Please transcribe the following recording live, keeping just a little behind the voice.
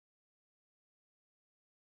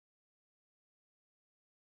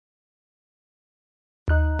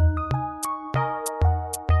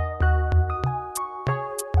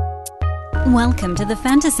Welcome to the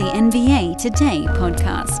Fantasy NBA Today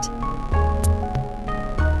podcast.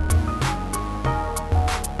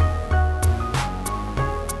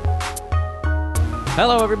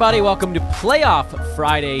 Hello, everybody. Welcome to Playoff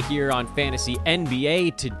Friday here on Fantasy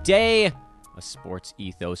NBA Today, a Sports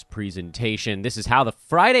Ethos presentation. This is how the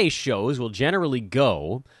Friday shows will generally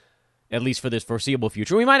go, at least for this foreseeable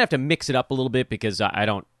future. We might have to mix it up a little bit because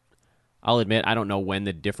I'll admit, I don't know when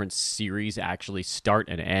the different series actually start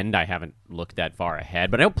and end. I haven't looked that far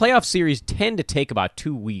ahead. But I know playoff series tend to take about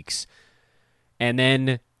 2 weeks. And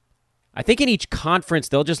then I think in each conference,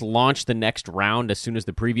 they'll just launch the next round as soon as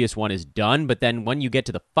the previous one is done. But then when you get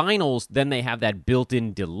to the finals, then they have that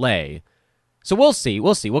built-in delay. So we'll see.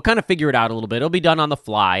 We'll kind of figure it out a little bit. It'll be done on the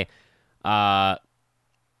fly.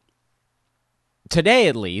 Today,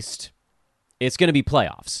 at least, it's going to be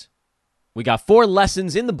playoffs. We got 4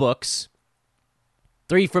 lessons in the books.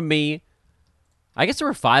 3 from me. I guess there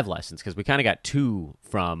were 5 lessons because we kind of got 2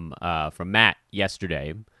 from Matt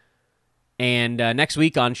yesterday. And next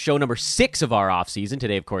week on show number 6 of our offseason,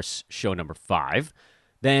 today, of course, show number 5,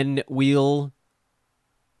 then we'll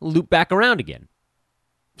loop back around again.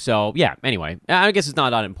 So, yeah, anyway, I guess it's not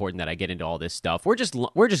that important that I get into all this stuff. We're just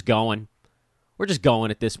going. We're just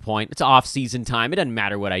going at this point. It's off-season time. It doesn't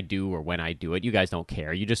matter what I do or when I do it. You guys don't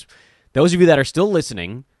care. Those of you that are still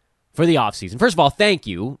listening for the offseason, first of all, thank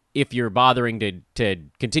you if you're bothering to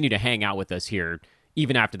continue to hang out with us here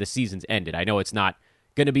even after the season's ended. I know it's not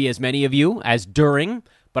going to be as many of you as during,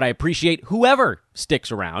 but I appreciate whoever sticks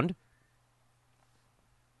around.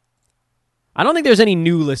 I don't think there's any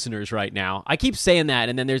new listeners right now. I keep saying that,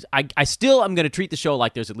 and then I still am going to treat the show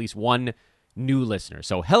like there's at least one new listener.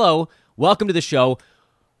 So hello, welcome to the show.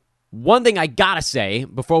 One thing I got to say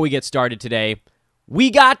before we get started today, we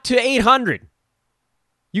got to 800.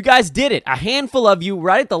 You guys did it. A handful of you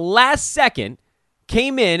right at the last second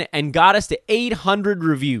came in and got us to 800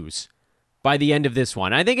 reviews by the end of this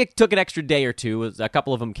one. I think it took an extra day or two. A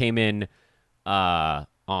couple of them came in on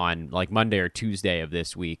like Monday or Tuesday of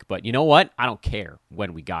this week. But you know what? I don't care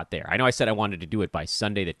when we got there. I know I said I wanted to do it by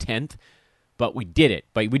Sunday the 10th, but we did it.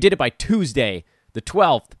 But we did it by Tuesday the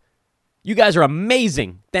 12th. You guys are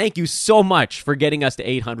amazing. Thank you so much for getting us to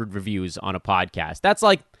 800 reviews on a podcast. That's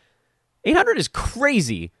like, 800 is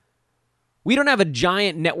crazy. We don't have a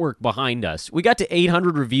giant network behind us. We got to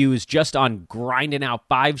 800 reviews just on grinding out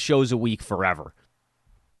 5 shows a week forever.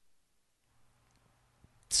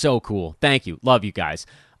 So cool. Thank you. Love you guys.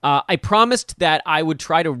 I promised that I would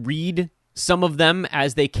try to read some of them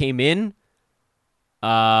as they came in.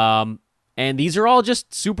 And these are all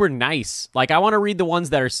just super nice. Like, I want to read the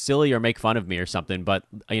ones that are silly or make fun of me or something, but,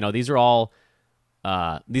 these are all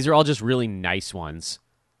just really nice ones.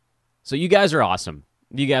 So you guys are awesome.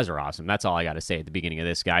 You guys are awesome. That's all I got to say at the beginning of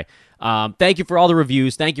this, guy. Thank you for all the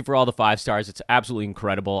reviews. Thank you for all the 5 stars. It's absolutely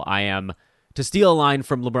incredible. I am, to steal a line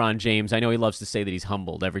from LeBron James, I know he loves to say that he's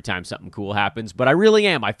humbled every time something cool happens, but I really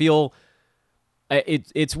am. I feel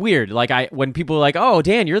it's weird. Like, when people are like, "Oh,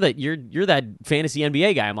 Dan, you're that fantasy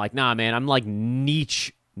NBA guy," I'm like, "Nah, man. I'm like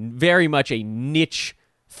niche, very much a niche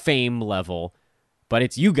fame level." But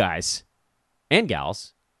it's you guys and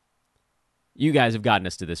gals. You guys have gotten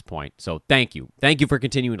us to this point, so thank you. Thank you for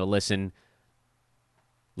continuing to listen.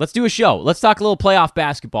 Let's do a show. Let's talk a little playoff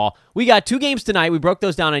basketball. We got 2 games tonight. We broke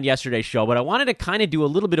those down on yesterday's show, but I wanted to kind of do a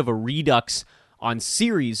little bit of a redux on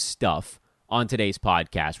series stuff on today's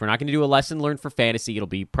podcast. We're not going to do a lesson learned for fantasy. It'll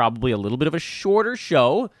be probably a little bit of a shorter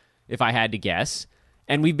show, if I had to guess.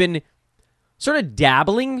 And we've been sort of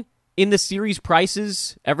dabbling in the series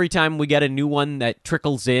prices. Every time we get a new one that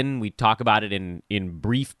trickles in, we talk about it in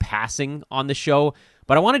brief passing on the show.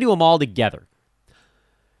 But I want to do them all together.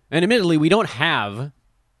 And admittedly, we don't have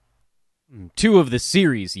 2 of the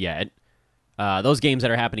series yet. Those games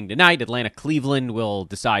that are happening tonight, Atlanta-Cleveland will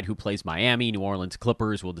decide who plays Miami. New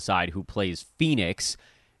Orleans-Clippers will decide who plays Phoenix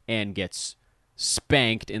and gets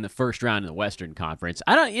spanked in the first round of the Western Conference.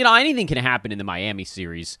 Anything can happen in the Miami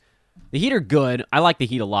series. The Heat are good. I like the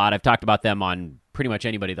Heat a lot. I've talked about them on pretty much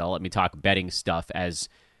anybody that'll let me talk betting stuff as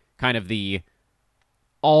kind of the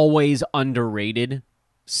always underrated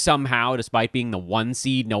somehow, despite being the 1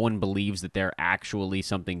 seed. No one believes that they're actually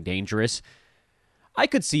something dangerous. I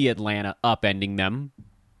could see Atlanta upending them.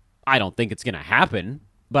 I don't think it's going to happen,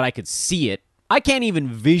 but I could see it. I can't even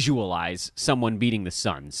visualize someone beating the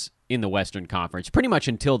Suns in the Western Conference pretty much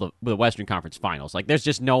until the Western Conference Finals. Like, there's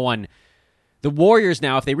just no one. The Warriors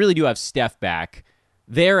now, if they really do have Steph back,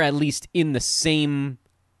 they're at least in the same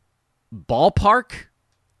ballpark,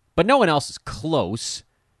 but no one else is close.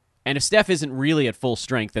 And if Steph isn't really at full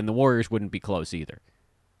strength, then the Warriors wouldn't be close either.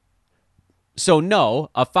 So no,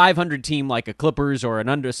 a 500 team like a Clippers or an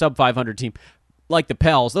under sub 500 team like the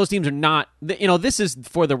Pels, those teams are not, this is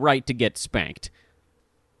for the right to get spanked.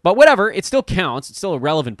 But whatever, it still counts. It's still a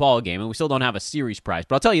relevant ball game, and we still don't have a series prize.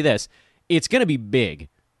 But I'll tell you this, it's going to be big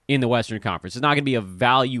in the Western Conference. It's not going to be a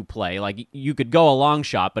value play. Like, you could go a long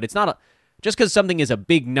shot, but it's not just because something is a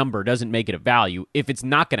big number doesn't make it a value if it's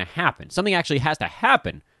not going to happen. Something actually has to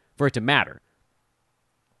happen for it to matter.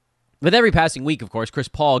 With every passing week, of course, Chris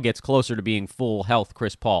Paul gets closer to being full health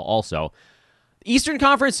Chris Paul also. Eastern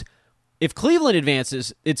Conference, if Cleveland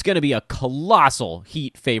advances, it's going to be a colossal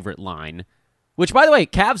Heat favorite line. Which, by the way,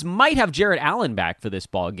 Cavs might have Jarrett Allen back for this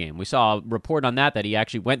ball game. We saw a report on that he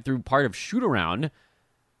actually went through part of shoot-around,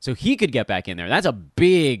 so he could get back in there. That's a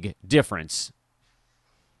big difference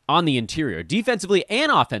on the interior, defensively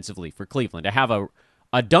and offensively for Cleveland, to have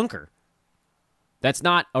a dunker. That's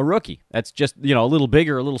not a rookie. That's just, a little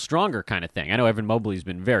bigger, a little stronger kind of thing. I know Evan Mobley's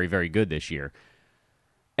been very, very good this year.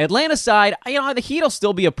 Atlanta side, the Heat will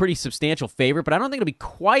still be a pretty substantial favorite, but I don't think it'll be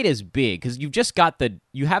quite as big because you've just got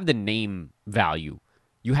you have the name value.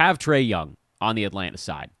 You have Trae Young on the Atlanta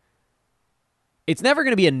side. It's never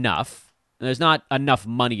going to be enough. There's not enough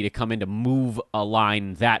money to come in to move a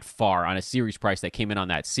line that far on a series price that came in on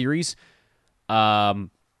that series. But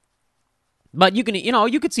you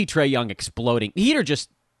could see Trae Young exploding. The Heat are just,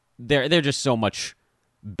 they're just so much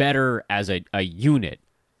better as a unit.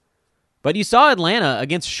 But you saw Atlanta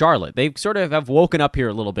against Charlotte. They sort of have woken up here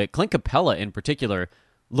a little bit. Clint Capella, in particular,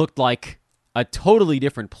 looked like a totally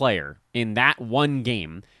different player in that one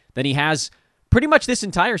game than he has pretty much this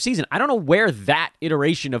entire season. I don't know where that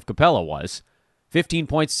iteration of Capella was. 15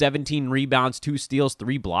 points, 17 rebounds, 2 steals,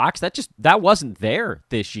 3 blocks. That wasn't there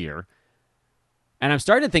this year. And I'm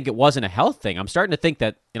starting to think it wasn't a health thing. I'm starting to think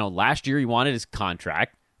that, last year he wanted his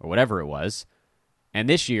contract, or whatever it was. And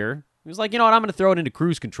this year, he was like, I'm going to throw it into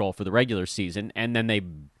cruise control for the regular season. And then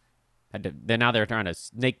now they're trying to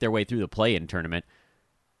snake their way through the play-in tournament.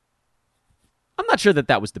 I'm not sure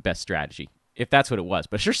that was the best strategy, if that's what it was.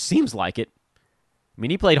 But it sure seems like it. I mean,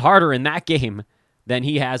 he played harder in that game than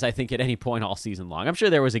he has, I think, at any point all season long. I'm sure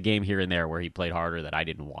there was a game here and there where he played harder that I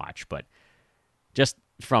didn't watch. But just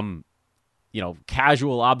from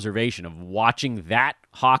casual observation of watching that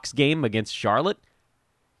Hawks game against Charlotte,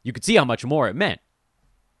 you could see how much more it meant.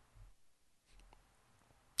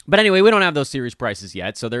 But anyway, we don't have those series prices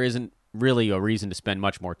yet, so there isn't really a reason to spend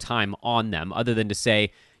much more time on them other than to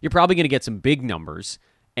say you're probably going to get some big numbers,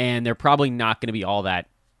 and they're probably not going to be all that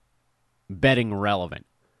betting relevant.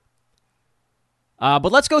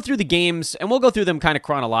 But let's go through the games, and we'll go through them kind of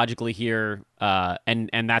chronologically here, and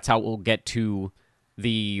that's how we'll get to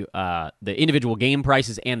the individual game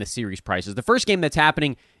prices and the series prices. The first game that's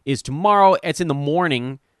happening is tomorrow. It's in the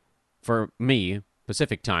morning for me,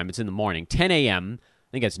 Pacific time. It's in the morning, 10 a.m.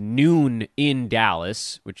 I think it's noon in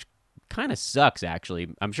Dallas, which kind of sucks, actually.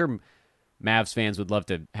 I'm sure Mavs fans would love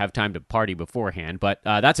to have time to party beforehand, but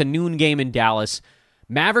that's a noon game in Dallas.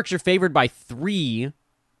 Mavericks are favored by 3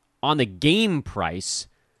 on the game price,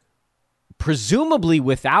 presumably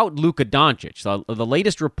without Luka Doncic. So the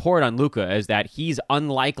latest report on Luka is that he's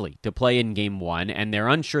unlikely to play in Game 1, and they're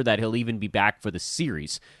unsure that he'll even be back for the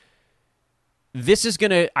series. This is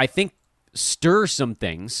going to, I think, stir some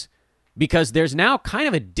things, because there's now kind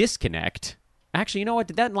of a disconnect. Actually, you know what?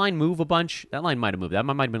 Did that line move a bunch? That line might have moved. I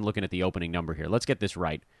might have been looking at the opening number here. Let's get this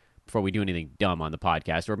right before we do anything dumb on the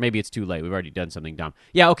podcast, or maybe it's too late. We've already done something dumb.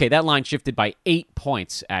 Yeah, okay, that line shifted by 8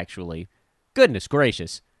 points, actually. Goodness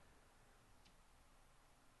gracious.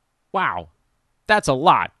 Wow, that's a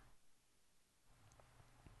lot.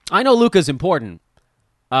 I know Luka's important.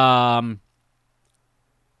 8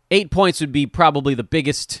 points would be probably the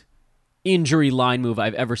biggest injury line move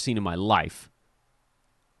I've ever seen in my life.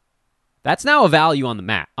 That's now a value on the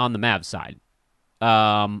Mavs side.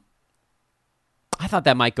 I thought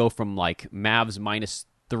that might go from like Mavs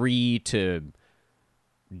 -3 to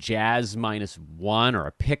Jazz -1, or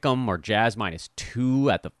a pick'em, or Jazz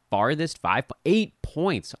 -2 at the farthest. 8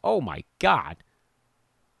 points. Oh my God.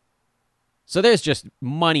 So there's just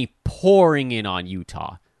money pouring in on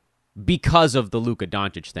Utah because of the Luka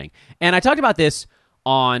Doncic thing. And I talked about this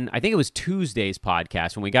on, I think it was Tuesday's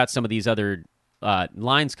podcast when we got some of these other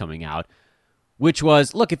lines coming out, which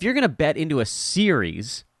was, look, if you're going to bet into a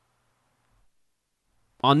series,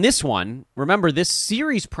 on this one, remember this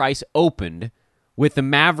series price opened with the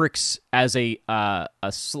Mavericks as a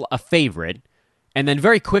favorite, and then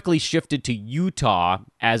very quickly shifted to Utah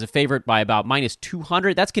as a favorite by about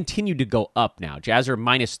 -200. That's continued to go up now. Jazz are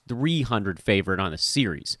 -300 favorite on the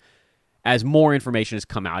series, as more information has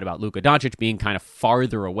come out about Luka Doncic being kind of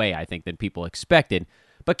farther away, I think, than people expected.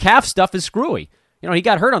 But Cavs stuff is screwy. He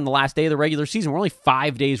got hurt on the last day of the regular season. We're only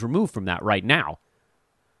 5 days removed from that right now.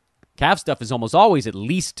 Calf stuff is almost always at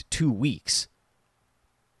least 2 weeks.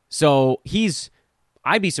 So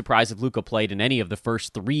I'd be surprised if Luka played in any of the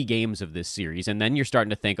first 3 games of this series, and then you're starting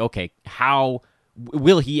to think, okay, how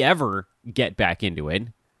will he ever get back into it?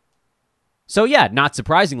 So yeah, not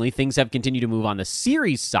surprisingly, things have continued to move on the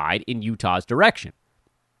series side in Utah's direction.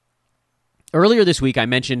 Earlier this week, I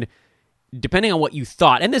mentioned, depending on what you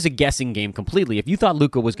thought, and this is a guessing game completely, if you thought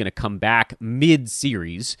Luka was going to come back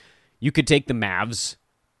mid-series, you could take the Mavs.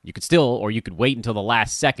 You could still, or you could wait until the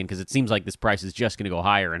last second, because it seems like this price is just going to go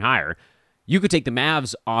higher and higher. You could take the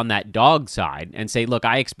Mavs on that dog side and say, look,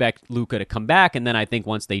 I expect Luka to come back, and then I think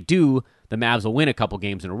once they do, the Mavs will win a couple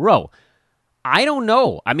games in a row. I don't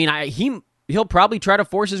know. I mean, he'll probably try to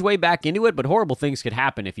force his way back into it, but horrible things could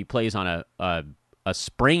happen if he plays on a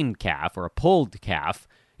sprained calf or a pulled calf.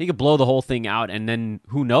 He could blow the whole thing out, and then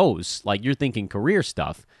who knows? Like, you're thinking career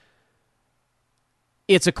stuff.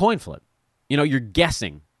 It's a coin flip. You're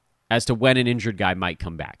guessing as to when an injured guy might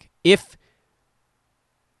come back. If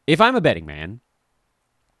I'm a betting man,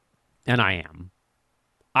 and I am,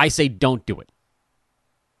 I say don't do it.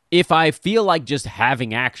 If I feel like just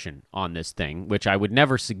having action on this thing, which I would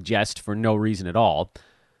never suggest for no reason at all,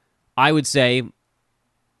 I would say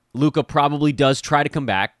Luka probably does try to come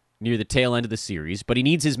back near the tail end of the series, but he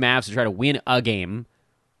needs his Mavs to try to win a game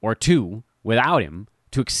or 2 without him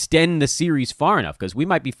to extend the series far enough, because we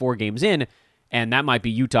might be 4 games in, and that might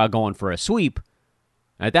be Utah going for a sweep.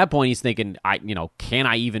 At that point, he's thinking, can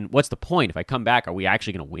I even, what's the point? If I come back, are we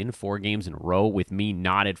actually going to win 4 games in a row with me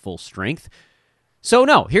not at full strength? So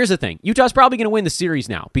no, here's the thing. Utah's probably going to win the series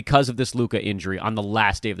now because of this Luka injury on the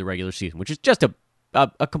last day of the regular season, which is just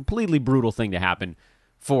a completely brutal thing to happen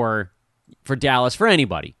for Dallas, for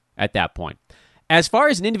anybody at that point. As far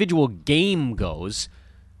as an individual game goes,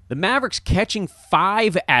 the Mavericks catching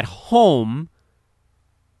 5 at home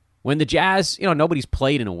when the Jazz, nobody's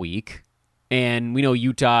played in a week. And we know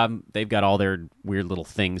Utah, they've got all their weird little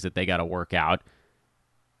things that they got to work out.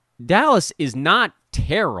 Dallas is not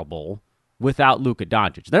terrible without Luka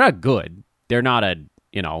Doncic. They're not good. They're not an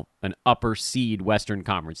upper seed Western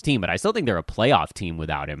Conference team, but I still think they're a playoff team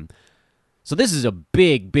without him. So this is a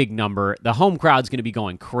big, big number. The home crowd's going to be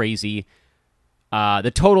going crazy.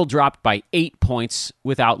 The total dropped by 8 points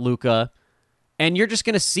without Luka. And you're just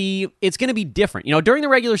going to see, it's going to be different. During the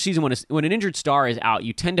regular season, when an injured star is out,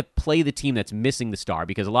 you tend to play the team that's missing the star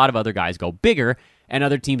because a lot of other guys go bigger and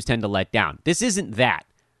other teams tend to let down. This isn't that.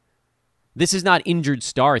 This is not injured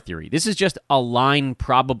star theory. This is just a line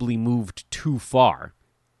probably moved too far.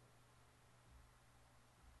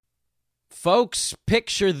 Folks,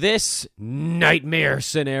 picture this nightmare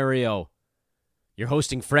scenario. You're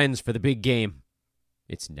hosting friends for the big game.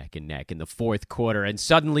 It's neck and neck in the 4th quarter, and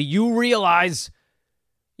suddenly you realize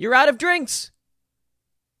you're out of drinks.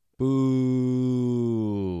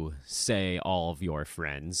 Boo, say all of your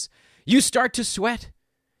friends. You start to sweat.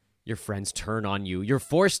 Your friends turn on you. You're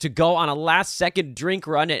forced to go on a last-second drink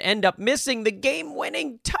run and end up missing the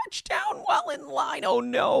game-winning touchdown while in line. Oh,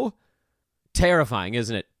 no. Terrifying,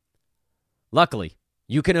 isn't it? Luckily,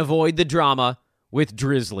 you can avoid the drama with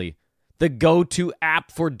Drizzly, the go-to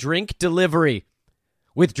app for drink delivery.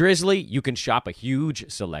 With Drizzly, you can shop a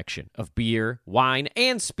huge selection of beer, wine,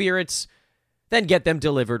 and spirits, then get them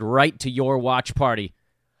delivered right to your watch party.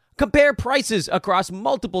 Compare prices across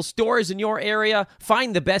multiple stores in your area,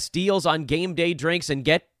 find the best deals on game day drinks, and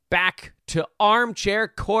get back to armchair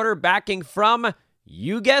quarterbacking from,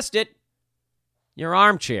 you guessed it, your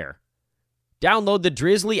armchair. Download the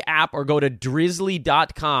Drizzly app or go to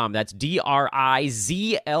drizzly.com. That's DRIZLY.com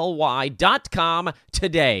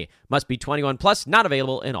today. Must be 21 plus, not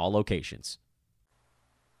available in all locations.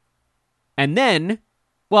 And then,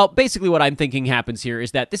 well, basically what I'm thinking happens here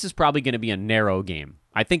is that this is probably going to be a narrow game.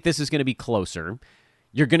 I think this is going to be closer.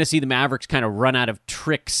 You're going to see the Mavericks kind of run out of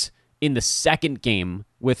tricks in the second game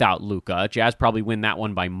without Luka. Jazz probably win that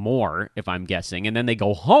one by more, if I'm guessing. And then they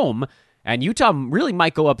go home, and Utah really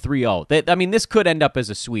might go up 3-0. I mean, this could end up as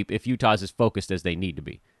a sweep if Utah's as focused as they need to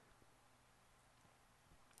be.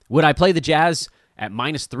 Would I play the Jazz at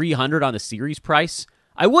minus 300 on the series price?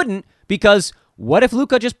 I wouldn't, because what if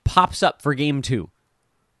Luka just pops up for game 2?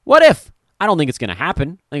 What if? I don't think it's going to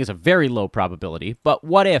happen. I think it's a very low probability, but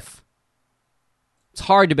what if? It's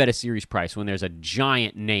hard to bet a series price when there's a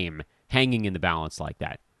giant name hanging in the balance like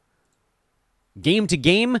that. Game to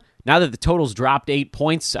game, now that the total's dropped 8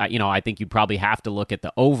 points, I think you'd probably have to look at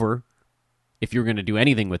the over if you're going to do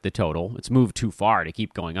anything with the total. It's moved too far to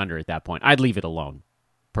keep going under at that point. I'd leave it alone,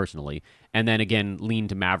 personally. And then again, lean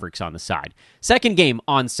to Mavericks on the side. Second game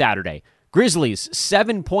on Saturday. Grizzlies,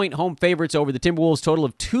 7-point home favorites over the Timberwolves, total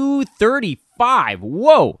of 235.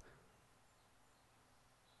 Whoa!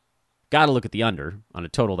 Got to look at the under on a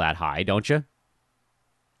total that high, don't you?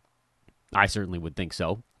 I certainly would think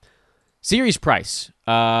so. Series price.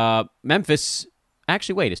 Memphis.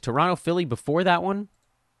 Actually, wait. Is Toronto, Philly before that one?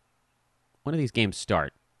 When do these games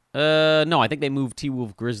start? No, I think they moved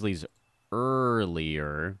T-Wolves Grizzlies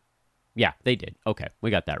earlier. Yeah, they did. Okay,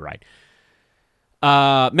 we got that right.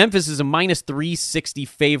 Memphis is a minus 360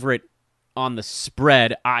 favorite on the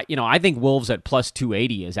spread. I think Wolves at plus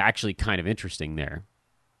 280 is actually kind of interesting there.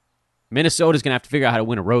 Minnesota's going to have to figure out how to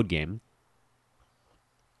win a road game.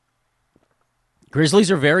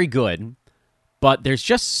 Grizzlies are very good, but there's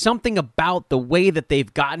just something about the way that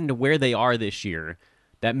they've gotten to where they are this year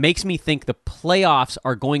that makes me think the playoffs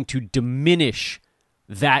are going to diminish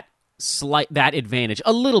that advantage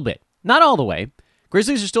a little bit. Not all the way.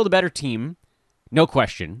 Grizzlies are still the better team, no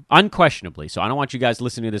question, unquestionably. So I don't want you guys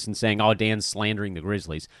listening to this and saying, oh, Dan's slandering the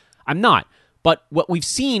Grizzlies. I'm not. But what we've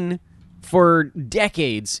seen for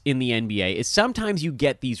decades in the NBA is sometimes you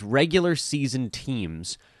get these regular season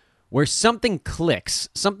teams where something clicks,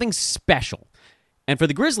 something special. And for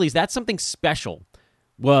the Grizzlies, that something special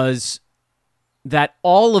was that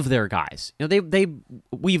all of their guys,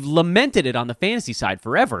 we've lamented it on the fantasy side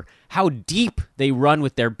forever, how deep they run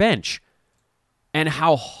with their bench and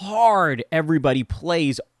how hard everybody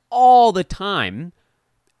plays all the time.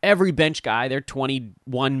 Every bench guy, they're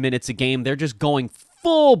 21 minutes a game. They're just going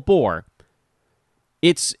full bore.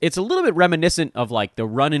 It's a little bit reminiscent of like the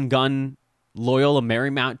run and gun Loyola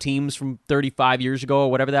Marymount teams from 35 years ago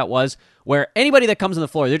or whatever that was, where anybody that comes on the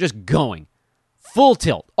floor, they're just going full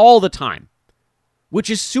tilt all the time, which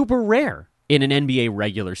is super rare in an NBA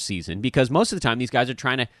regular season because most of the time these guys are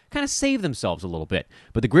trying to kind of save themselves a little bit.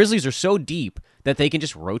 But the Grizzlies are so deep that they can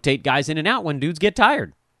just rotate guys in and out when dudes get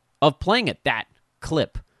tired of playing at that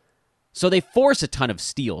clip. So they force a ton of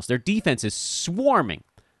steals. Their defense is swarming.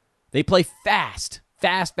 They play fast.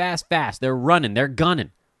 They're running. They're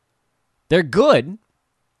gunning. They're good,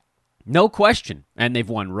 no question. And they've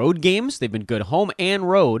won road games. They've been good home and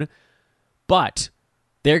road. But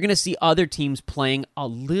they're going to see other teams playing a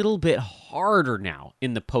little bit harder now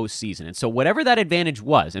in the postseason. And so whatever that advantage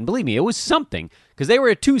was, and believe me, it was something, because they were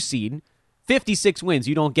a 2 seed, 56 wins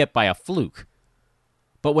you don't get by a fluke.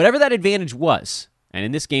 But whatever that advantage was, and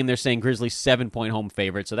in this game they're saying Grizzlies 7-point home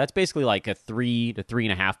favorite, so that's basically like a 3 to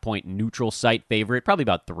 3.5 point neutral site favorite, probably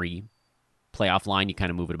about 3. Playoff line, you kind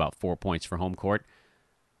of move it about 4 points for home court.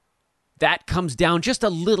 That comes down just a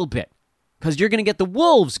little bit because you're going to get the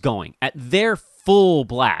Wolves going at their full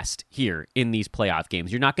blast here in these playoff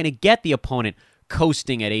games. You're not going to get the opponent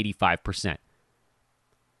coasting at 85%.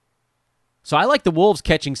 So I like the Wolves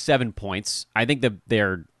catching 7 points. I think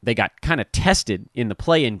that they got kind of tested in the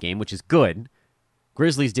play-in game, which is good.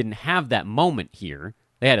 Grizzlies didn't have that moment here.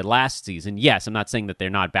 They had it last season. Yes, I'm not saying that they're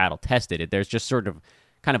not battle-tested. There's just sort of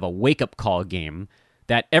kind of a wake-up call game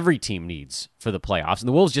that every team needs for the playoffs, and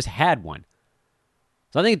the Wolves just had one.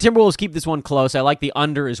 So I think the Timberwolves keep this one close. I like the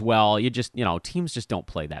under as well. Teams just don't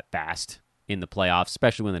play that fast in the playoffs,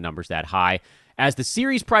 especially when the number's that high. As the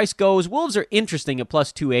series price goes, Wolves are interesting at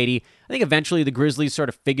plus 280. I think eventually the Grizzlies sort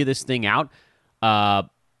of figure this thing out.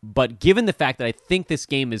 But given the fact that I think this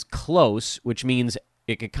game is close, which means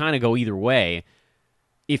it could kind of go either way,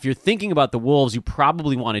 if you're thinking about the Wolves, you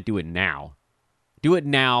probably want to do it now. Do it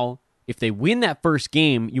now. If they win that first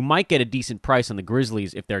game, you might get a decent price on the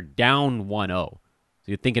Grizzlies if they're down 1-0. So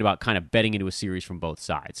you're thinking about kind of betting into a series from both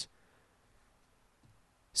sides.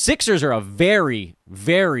 Sixers are a very,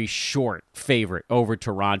 very short favorite over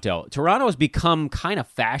Toronto. Toronto has become kind of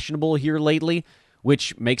fashionable here lately,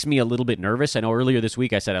 which makes me a little bit nervous. I know earlier this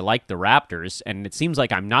week I said I liked the Raptors, and it seems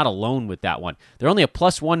like I'm not alone with that one. They're only a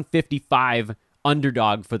plus 155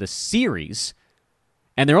 underdog for the series,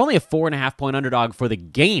 and they're only a 4.5 point underdog for the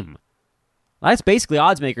game. That's basically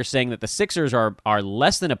odds makers saying that the Sixers are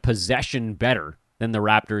less than a possession better than the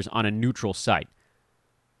Raptors on a neutral site.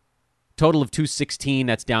 Total of 216,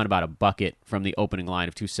 that's down about a bucket from the opening line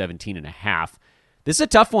of 217.5. This is a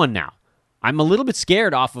tough one now. I'm a little bit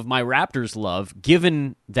scared off of my Raptors love,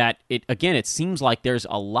 given that, it seems like there's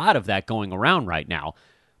a lot of that going around right now.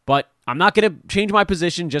 But I'm not going to change my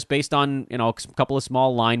position just based on a couple of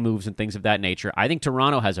small line moves and things of that nature. I think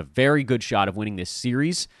Toronto has a very good shot of winning this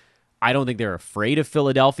series. I don't think they're afraid of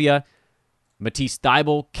Philadelphia. Matisse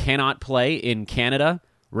Thybulle cannot play in Canada.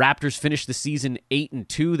 Raptors finished the season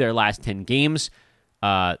 8-2 their last 10 games.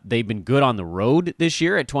 They've been good on the road this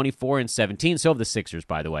year at 24-17. So have the Sixers,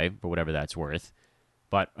 by the way, for whatever that's worth.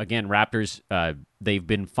 But again, Raptors, they've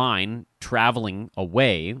been fine traveling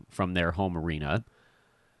away from their home arena.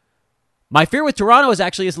 My fear with Toronto is a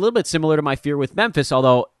little bit similar to my fear with Memphis,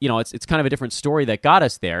 although, it's kind of a different story that got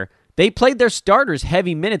us there. They played their starters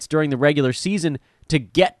heavy minutes during the regular season to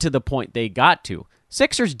get to the point they got to.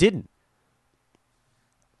 Sixers didn't.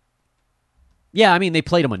 Yeah, I mean, they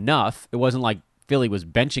played them enough. It wasn't like Philly was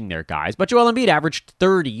benching their guys, but Joel Embiid averaged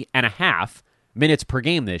 30.5 minutes per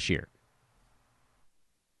game this year.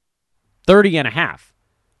 30.5.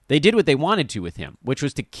 They did what they wanted to with him, which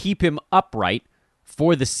was to keep him upright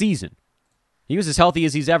for the season. He was as healthy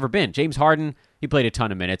as he's ever been. James Harden, he played a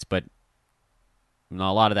ton of minutes, but a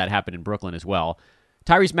lot of that happened in Brooklyn as well.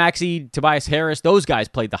 Tyrese Maxey, Tobias Harris, those guys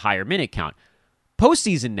played the higher minute count.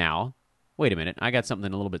 Postseason now, wait a minute, I got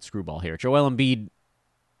something a little bit screwball here. Joel Embiid,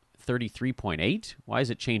 33.8? Why is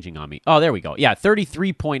it changing on me? Oh, there we go. Yeah,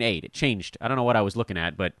 33.8. It changed. I don't know what I was looking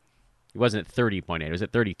at, but it wasn't at 30.8. It was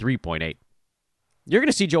at 33.8. You're going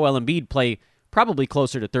to see Joel Embiid play probably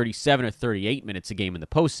closer to 37 or 38 minutes a game in the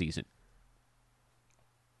postseason.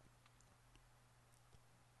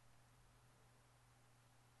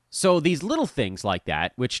 So these little things like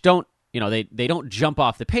that, which don't, they don't jump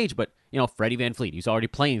off the page, but, Freddie VanVleet, he's already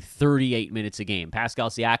playing 38 minutes a game. Pascal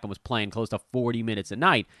Siakam was playing close to 40 minutes a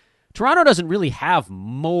night. Toronto doesn't really have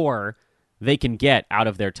more they can get out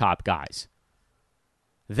of their top guys.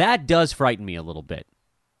 That does frighten me a little bit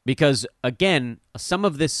because, again, some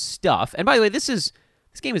of this stuff, and by the way, this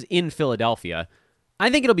game is in Philadelphia. I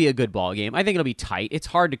think it'll be a good ball game. I think it'll be tight. It's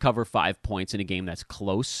hard to cover 5 points in a game that's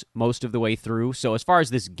close most of the way through. So as far as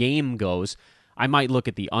this game goes, I might look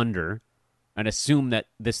at the under and assume that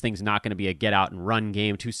this thing's not going to be a get-out-and-run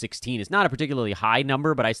game. 216 is not a particularly high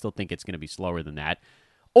number, but I still think it's going to be slower than that.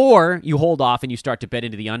 Or you hold off and you start to bet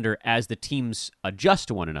into the under as the teams adjust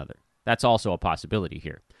to one another. That's also a possibility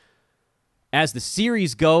here. As the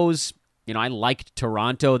series goes, I liked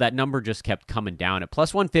Toronto. That number just kept coming down at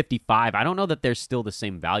plus 155. I don't know that there's still the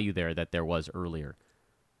same value there that there was earlier.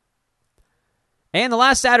 And the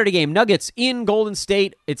last Saturday game, Nuggets in Golden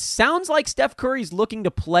State. It sounds like Steph Curry's looking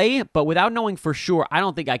to play, but without knowing for sure, I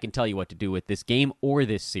don't think I can tell you what to do with this game or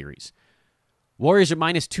this series. Warriors are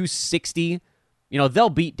minus 260. They'll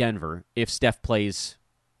beat Denver if Steph plays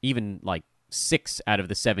even like 6 out of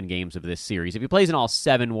the 7 games of this series. If he plays in all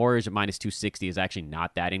 7, Warriors at minus 260 is actually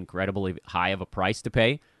not that incredibly high of a price to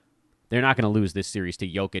pay. They're not going to lose this series to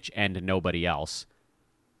Jokic and nobody else.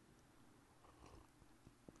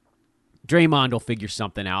 Draymond will figure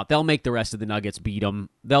something out. They'll make the rest of the Nuggets beat them.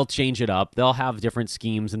 They'll change it up. They'll have different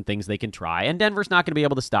schemes and things they can try. And Denver's not going to be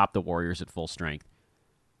able to stop the Warriors at full strength.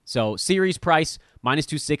 So series price, minus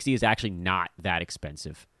 260 is actually not that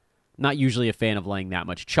expensive. Not usually a fan of laying that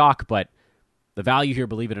much chalk, but the value here,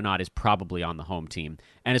 believe it or not, is probably on the home team.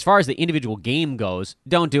 And as far as the individual game goes,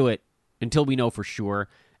 don't do it until we know for sure.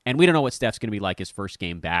 And we don't know what Steph's going to be like his first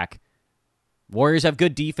game back. Warriors have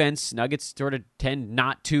good defense. Nuggets sort of tend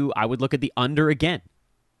not to. I would look at the under again.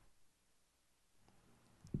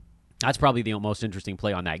 That's probably the most interesting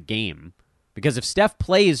play on that game. Because if Steph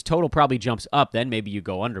plays, total probably jumps up. Then maybe you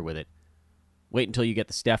go under with it. Wait until you get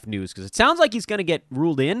the Steph news. Because it sounds like he's going to get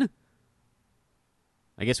ruled in.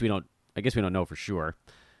 I guess we don't know for sure.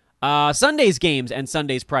 Sunday's games and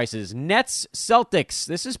Sunday's prices. Nets, Celtics.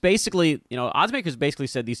 This is basically, oddsmakers basically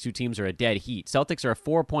said these two teams are a dead heat. Celtics are a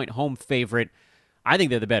 4-point home favorite. I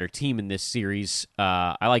think they're the better team in this series.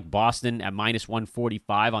 I like Boston at minus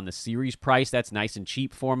 145 on the series price. That's nice and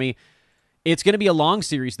cheap for me. It's going to be a long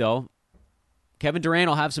series, though. Kevin Durant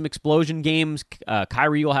will have some explosion games.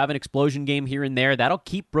 Kyrie will have an explosion game here and there. That'll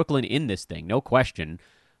keep Brooklyn in this thing, no question.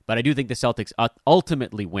 But I do think the Celtics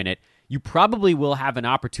ultimately win it. You probably will have an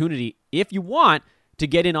opportunity, if you want, to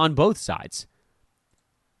get in on both sides.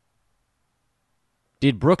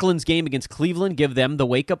 Did Brooklyn's game against Cleveland give them the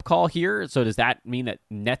wake-up call here? So does that mean that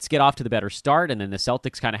Nets get off to the better start and then the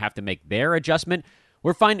Celtics kind of have to make their adjustment?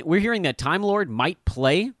 We're hearing that Time Lord might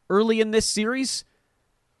play early in this series.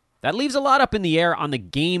 That leaves a lot up in the air on the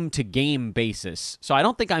game-to-game basis. So I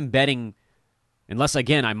don't think I'm betting, unless,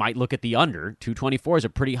 again, I might look at the under. 224 is a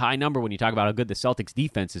pretty high number when you talk about how good the Celtics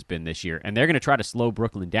defense has been this year, and they're going to try to slow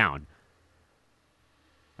Brooklyn down.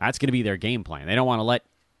 That's going to be their game plan. They don't want to let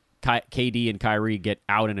KD and Kyrie get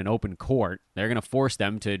out in an open court. They're going to force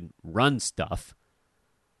them to run stuff.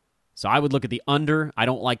 So I would look at the under. I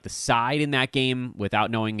don't like the side in that game without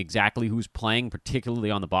knowing exactly who's playing, particularly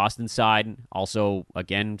on the Boston side. Also,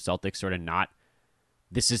 again, Celtics sort of not.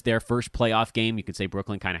 This is their first playoff game. You could say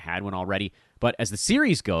Brooklyn kind of had one already. But as the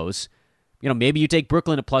series goes, maybe you take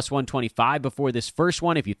Brooklyn at plus 125 before this first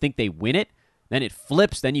one. If you think they win it, then it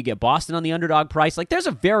flips. Then you get Boston on the underdog price. There's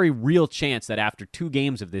a very real chance that after 2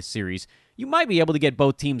 games of this series, you might be able to get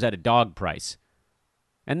both teams at a dog price.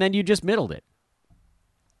 And then you just middled it.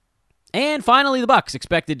 And finally, the Bucks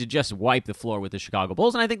expected to just wipe the floor with the Chicago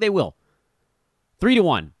Bulls, and I think they will.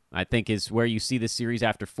 3-1, I think, is where you see this series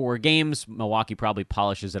after 4 games. Milwaukee probably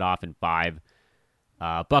polishes it off in 5.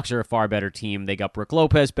 Bucks are a far better team. They got Brook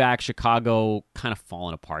Lopez back. Chicago kind of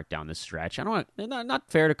falling apart down this stretch. I don't want, not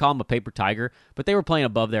fair to call them a paper tiger, but they were playing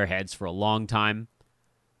above their heads for a long time.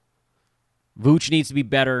 Vooch needs to be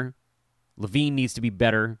better. Levine needs to be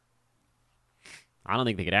better. I don't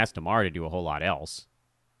think they could ask DeMar to do a whole lot else.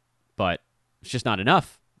 But it's just not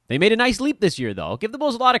enough. They made a nice leap this year, though. I'll give the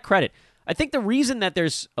Bulls a lot of credit. I think the reason that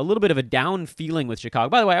there's a little bit of a down feeling with Chicago,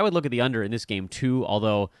 by the way, I would look at the under in this game too,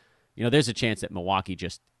 although, there's a chance that Milwaukee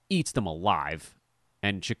just eats them alive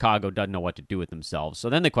and Chicago doesn't know what to do with themselves. So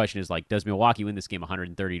then the question is, does Milwaukee win this game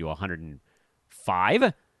 130 to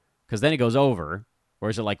 105? Because then it goes over. Or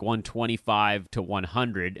is it 125 to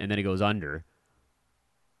 100 and then it goes under?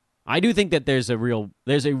 I do think that there's a real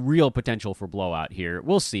potential for blowout here.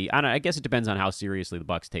 We'll see. I guess it depends on how seriously the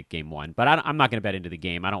Bucks take Game 1. But I'm not going to bet into the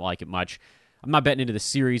game. I don't like it much. I'm not betting into the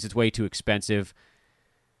series. It's way too expensive.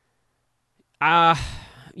 Yeah,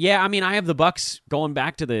 I have the Bucks going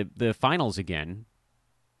back to the finals again.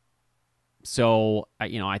 So,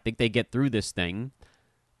 I think they get through this thing.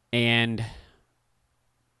 And,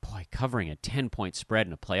 boy, covering a 10-point spread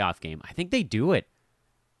in a playoff game, I think they do it.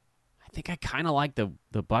 I think I kind of like the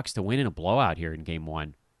Bucks to win in a blowout here in Game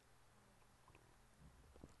 1.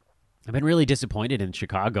 I've been really disappointed in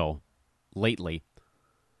Chicago lately.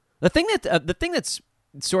 The thing that's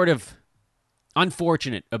sort of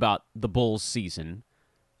unfortunate about the Bulls season,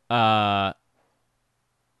 oh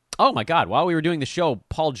my God, while we were doing the show,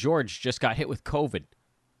 Paul George just got hit with COVID.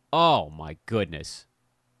 Oh my goodness.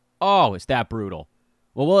 Oh, is that brutal?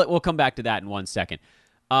 Well, we'll come back to that in 1 second.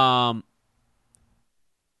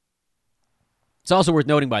 It's also worth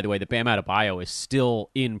noting, by the way, that Bam Adebayo is still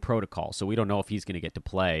in protocol, so we don't know if he's going to get to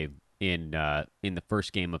play in the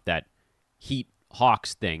first game of that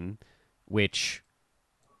Heat-Hawks thing, which,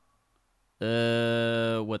 what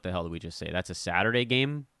the hell did we just say? That's a Saturday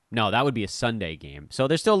game? No, that would be a Sunday game. So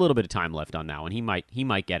there's still a little bit of time left on that one. He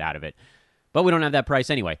might get out of it, but we don't have that price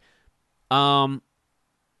anyway.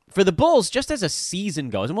 For the Bulls, just as a season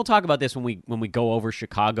goes, and we'll talk about this when we go over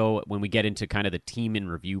Chicago, when we get into kind of the team in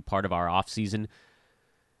review part of our offseason,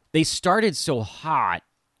 they started so hot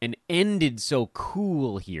and ended so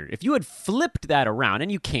cool here. If you had flipped that around,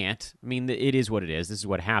 and you can't, it is what it is. This is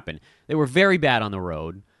what happened. They were very bad on the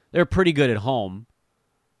road. They were pretty good at home.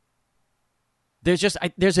 There's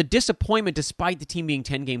a disappointment despite the team being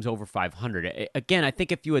 10 games over 500. Again, I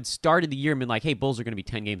think if you had started the year and been like, hey, Bulls are going to be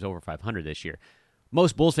 10 games over 500 this year,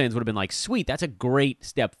 most Bulls fans would have been like, sweet, that's a great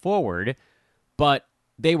step forward. But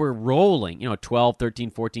they were rolling, 12, 13,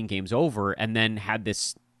 14 games over, and then had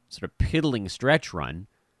this sort of piddling stretch run.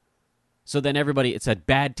 So then it's a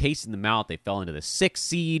bad taste in the mouth. They fell into the 6th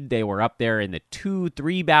seed. They were up there in the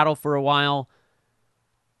 2-3 battle for a while.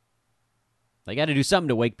 They got to do something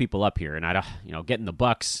to wake people up here. And, getting the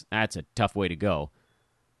Bucks, that's a tough way to go.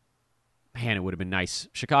 Man, it would have been nice.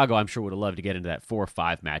 Chicago, I'm sure, would have loved to get into that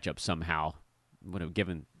 4-5 matchup somehow. Would have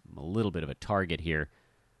given them a little bit of a target here.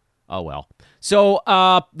 Oh, well. So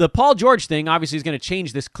the Paul George thing obviously is going to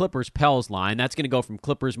change this Clippers-Pels line. That's going to go from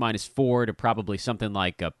Clippers -4 to probably something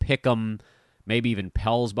like a Pick'em, maybe even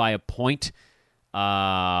Pels by a point.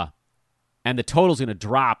 And the total's going to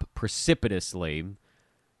drop precipitously.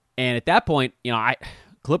 And at that point,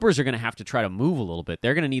 Clippers are going to have to try to move a little bit.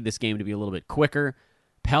 They're going to need this game to be a little bit quicker.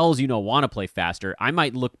 Pels, want to play faster. I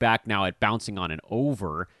might look back now at bouncing on an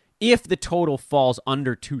over if the total falls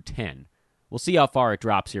under 210. We'll see how far it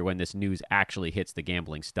drops here when this news actually hits the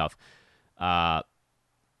gambling stuff. And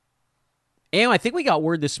I think we got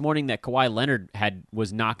word this morning that Kawhi Leonard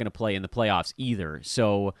was not going to play in the playoffs either.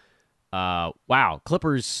 So, wow,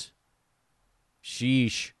 Clippers,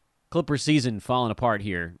 sheesh. Clippers season falling apart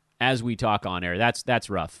here as we talk on air. That's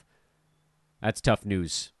rough. That's tough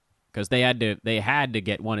news because they had to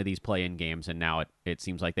get one of these play-in games, and now it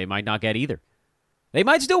seems like they might not get either. They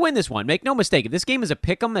might still win this one. Make no mistake. If this game is a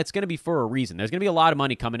pick'em, that's going to be for a reason. There's going to be a lot of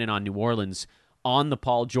money coming in on New Orleans on the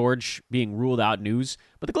Paul George being ruled out news.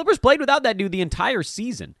 But the Clippers played without that dude the entire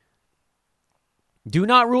season. Do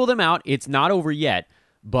not rule them out. It's not over yet,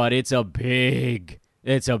 but it's a big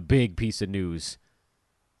piece of news.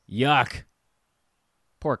 Yuck.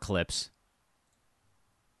 Poor Clips.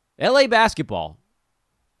 LA basketball.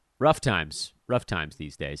 Rough times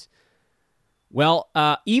these days. Well,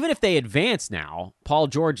 even if they advance now, Paul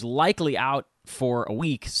George likely out for a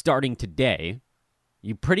week starting today.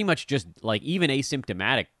 You pretty much just, even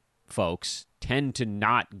asymptomatic folks tend to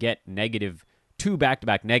not get two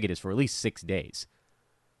back-to-back negatives for at least 6 days.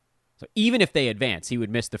 So even if they advance, he would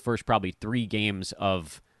miss the first probably 3 games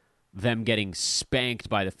of them getting spanked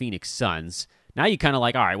by the Phoenix Suns. Now you kind of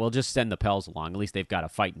like, all right, well, just send the Pels along. At least they've got a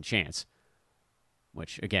fighting chance,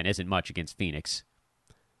 which, again, isn't much against Phoenix.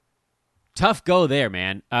 Tough go there,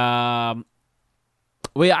 man. I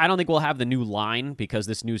don't think we'll have the new line because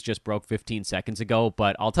this news just broke 15 seconds ago,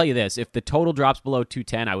 but I'll tell you this. If the total drops below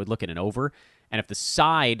 210, I would look at an over, and if the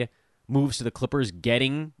side moves to the Clippers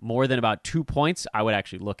getting more than about 2 points, I would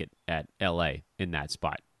actually look at LA in that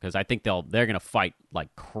spot because I think they're going to fight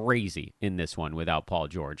like crazy in this one without Paul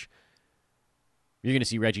George. You're going to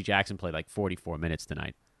see Reggie Jackson play like 44 minutes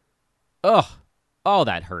tonight. Ugh. Oh,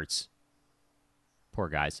 that hurts. Poor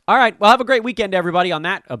guys. All right. Well, have a great weekend, everybody, on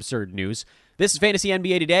that absurd news. This is Fantasy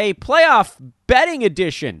NBA Today, playoff betting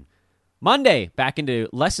edition. Monday, back into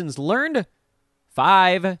lessons learned.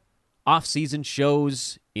 5 off-season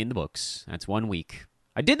shows in the books. That's 1 week.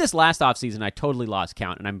 I did this last off-season. I totally lost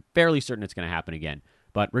count, and I'm fairly certain it's going to happen again.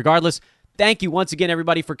 But regardless, thank you once again,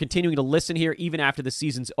 everybody, for continuing to listen here even after the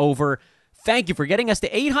season's over. Thank you for getting us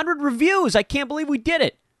to 800 reviews. I can't believe we did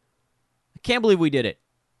it.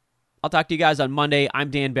 I'll talk to you guys on Monday. I'm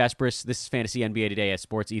Dan Bespris. This is Fantasy NBA Today, a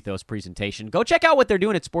Sports Ethos presentation. Go check out what they're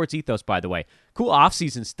doing at Sports Ethos, by the way. Cool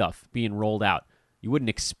off-season stuff being rolled out. You wouldn't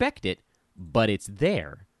expect it, but it's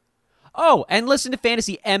there. Oh, and listen to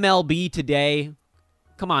Fantasy MLB Today.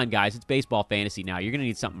 Come on, guys. It's baseball fantasy now. You're going to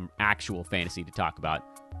need something actual fantasy to talk about.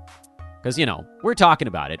 Because, we're talking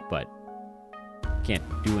about it, but can't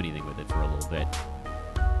do anything with it for a little bit.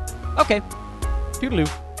 Okay.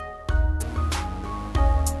 Toodaloo.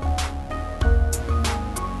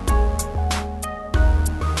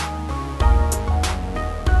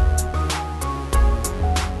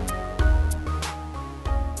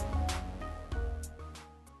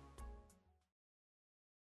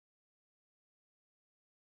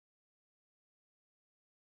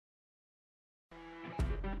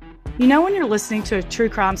 You know when you're listening to a true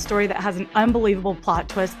crime story that has an unbelievable plot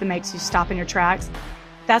twist that makes you stop in your tracks?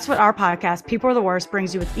 That's what our podcast, People Are the Worst,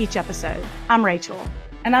 brings you with each episode. I'm Rachel.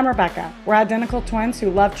 And I'm Rebecca. We're identical twins who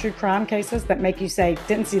love true crime cases that make you say,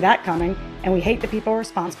 didn't see that coming, and we hate the people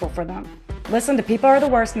responsible for them. Listen to People Are the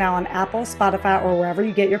Worst now on Apple, Spotify, or wherever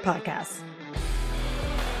you get your podcasts.